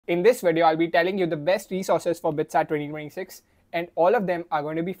In this video, I'll be telling you the best resources for BITSAT 2026, and all of them are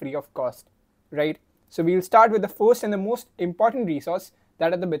going to be free of cost, right? So we'll start with the first and the most important resource,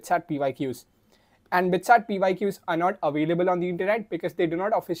 that are the BITSAT PYQs. And BITSAT PYQs are not available on the internet because they do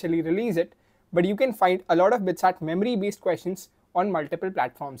not officially release it, but you can find a lot of BITSAT memory-based questions on multiple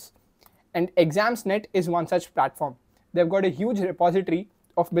platforms. And Exams.net is one such platform. They've got a huge repository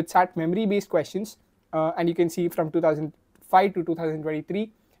of BITSAT memory-based questions, and you can see from 2005 to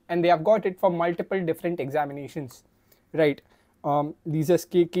 2023, and they have got it for multiple different examinations, right? These are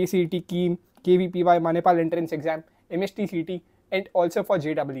KCET, KEAM, KVPY, Manipal entrance exam, MSTCT, and also for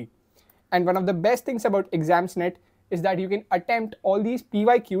JEE. And one of the best things about Exams.net is that you can attempt all these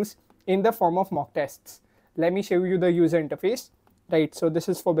PYQs in the form of mock tests. Let me show you the user interface, right? So this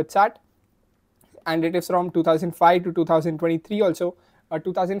is for BITSAT, and it is from 2005 to 2023 also.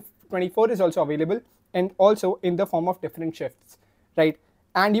 2024 is also available, and also in the form of different shifts, right?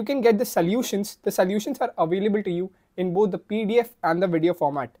 And you can get the solutions. The solutions are available to you in both the PDF and the video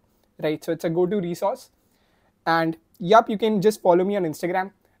format, right? So it's a go-to resource. And yup, you can just follow me on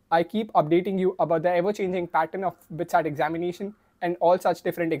Instagram. I keep updating you about the ever-changing pattern of BITSAT examination and all such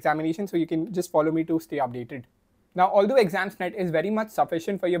different examinations, so you can just follow me to stay updated. Now, although Exams.net is very much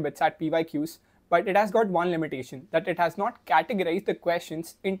sufficient for your BITSAT PYQs, but it has got one limitation, that it has not categorized the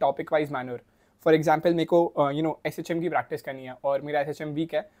questions in topic-wise manner. For example, मेरे को SHM की practice करनी है और मेरा SHM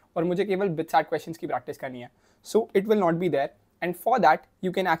weak है और मुझे केवल BITSAT questions की practice करनी है. So it will not be there, and for that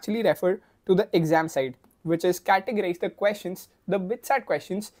you can actually refer to the exam side, which is categorize the questions, the BITSAT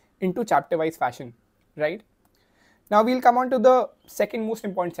questions, into chapter-wise fashion, right? Now we'll come on to the second most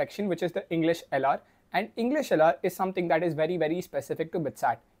important section, which is the English LR. And English LR is something that is very, very specific to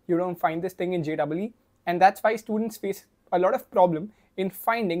BITSAT. You don't find this thing in JEE, and that's why students face a lot of problem in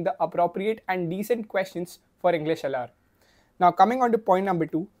finding the appropriate and decent questions for English LR. Now coming on to point number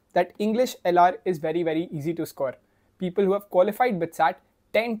 2, that English LR is very, very easy to score. People who have qualified BITSAT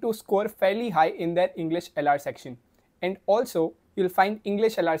tend to score fairly high in their English LR section. And also, you'll find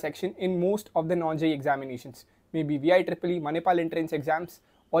English LR section in most of the non-JEE examinations, maybe VIEEE, Manipal entrance exams,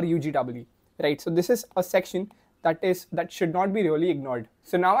 or UGEE, right? So this is a section that should not be really ignored.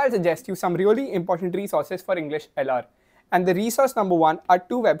 So now I'll suggest you some really important resources for English LR. And the resource number 1 are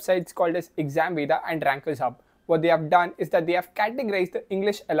two websites called as ExamVeda and Rankers Hub. What they have done is that they have categorized the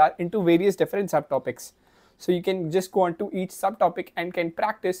English LR into various different subtopics. So you can just go on to each subtopic and can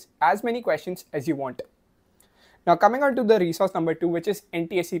practice as many questions as you want. Now coming on to the resource number 2, which is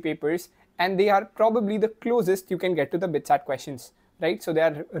NTSC papers, and they are probably the closest you can get to the BITSAT questions, right? So they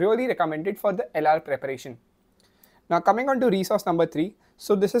are really recommended for the LR preparation. Now coming on to resource number 3,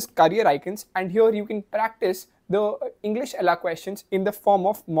 so this is Career Icons, and here you can practice the English LR questions in the form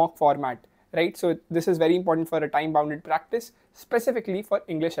of mock format, right? So this is very important for a time-bounded practice, specifically for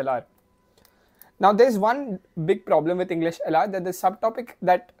English LR. Now there's one big problem with English LR, that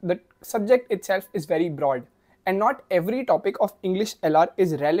the subject itself is very broad, and not every topic of English LR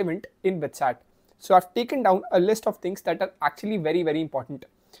is relevant in BITSAT. So I've taken down a list of things that are actually very, very important.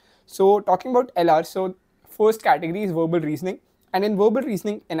 So talking about LR, so first category is verbal reasoning, and in verbal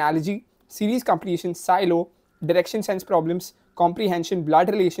reasoning, analogy, series completion, silo, direction sense problems, comprehension, blood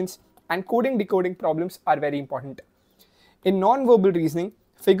relations, and coding decoding problems are very important. In non-verbal reasoning,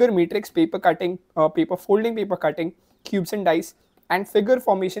 figure matrix, paper cutting, paper folding, paper cutting, cubes and dice, and figure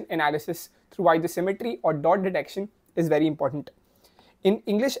formation analysis through either symmetry or dot detection is very important. In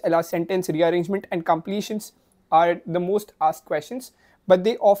English LR, sentence rearrangement and completions are the most asked questions, but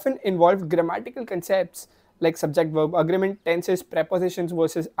they often involve grammatical concepts like subject-verb agreement, tenses, prepositions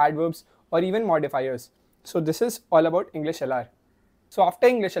versus adverbs, or even modifiers. So this is all about English LR. So after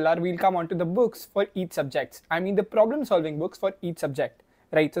English LR, we'll come on to the books for each subject. I mean the problem-solving books for each subject,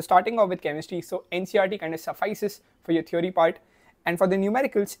 right? So starting off with chemistry, so NCERT kind of suffices for your theory part. And for the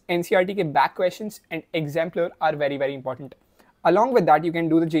numericals, NCERT ke back questions and exemplar are very, very important. Along with that, you can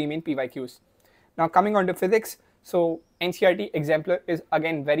do the JEE Main PYQs. Now coming on to physics, so NCERT exemplar is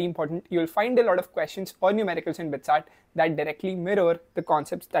again very important. You'll find a lot of questions or numericals in BITSAT that directly mirror the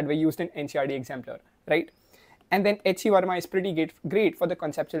concepts that were used in NCERT exemplar, right? And then HC Verma is pretty great for the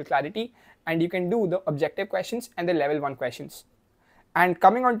conceptual clarity, and you can do the objective questions and the level 1 questions. And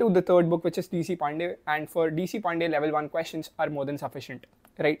coming on to the third book, which is DC Pandey, and for DC Pandey, level 1 questions are more than sufficient,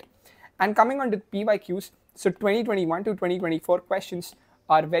 right? And coming on to PYQs, so 2021 to 2024 questions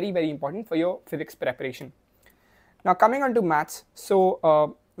are very, very important for your physics preparation. Now coming on to maths,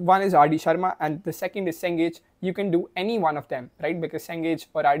 so one is RD Sharma and the second is Cengage. You can do any one of them, right? Because Cengage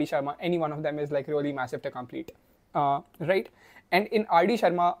or RD Sharma, any one of them is like really massive to complete, right? And in RD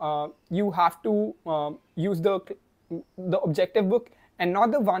Sharma, you have to use the objective book and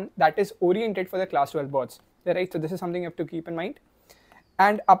not the one that is oriented for the class 12 boards, right? So this is something you have to keep in mind.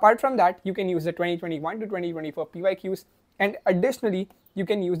 And apart from that, you can use the 2021 to 2024 PYQs, and additionally, you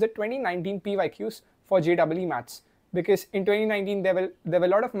can use the 2019 PYQs for JEE maths, because in 2019 there were a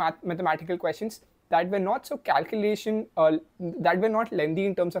lot of mathematical questions that were not so that were not lengthy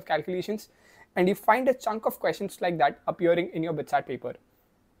in terms of calculations, and you find a chunk of questions like that appearing in your BITSAT paper,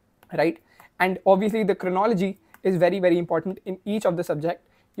 right? And obviously the chronology is very, very important in each of the subject.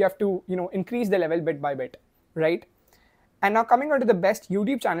 You have to, increase the level bit by bit, right? And now coming on to the best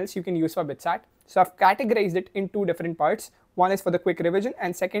YouTube channels you can use for BITSAT. So I've categorized it in two different parts. One is for the quick revision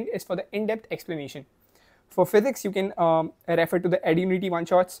and second is for the in-depth explanation. For physics, you can refer to the EdUnity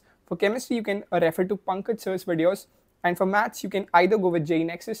one-shots. For chemistry, you can refer to Pankaj sir's videos. And for maths, you can either go with JEE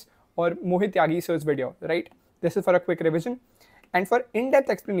Nexus or Mohit Tyagi sir's video, right? This is for a quick revision. And for in-depth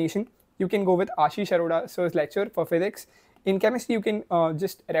explanation, you can go with Ashish Arora sir's lecture for physics. In chemistry, you can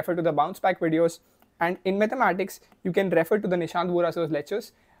just refer to the bounce back videos. And in mathematics, you can refer to the Nishant Vora sir's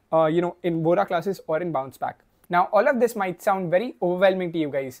lectures, in Vora classes or in bounce back. Now, all of this might sound very overwhelming to you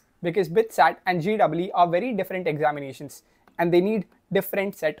guys because BITSAT and JEE are very different examinations and they need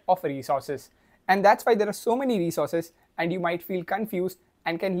different set of resources. And that's why there are so many resources and you might feel confused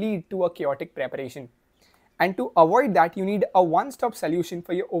and can lead to a chaotic preparation. And to avoid that, you need a one-stop solution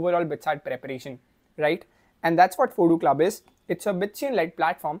for your overall BITSAT preparation, right? And that's what Fodu Club is. It's a BITSian-led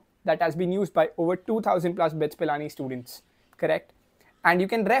platform that has been used by over 2,000 plus BITS Pilani students, correct? And you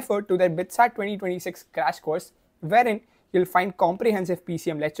can refer to their BITSAT 2026 crash course, wherein you'll find comprehensive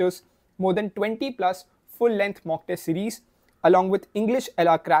PCM lectures, more than 20 plus full-length mock test series, along with English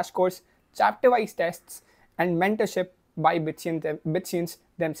LR crash course, chapter-wise tests, and mentorship by BITSians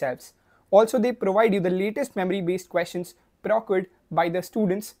themselves. Also, they provide you the latest memory-based questions procured by the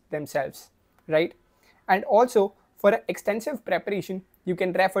students themselves, right? And also, for an extensive preparation, you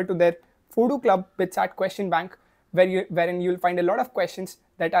can refer to their Fodu Club BITSAT question bank, wherein you'll find a lot of questions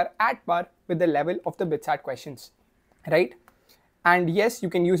that are at par with the level of the BITSAT questions, right? And yes, you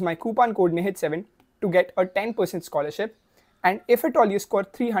can use my coupon code NIHIT7 to get a 10% scholarship. And if at all you score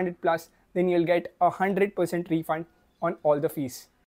 300 plus, then you'll get a 100% refund on all the fees.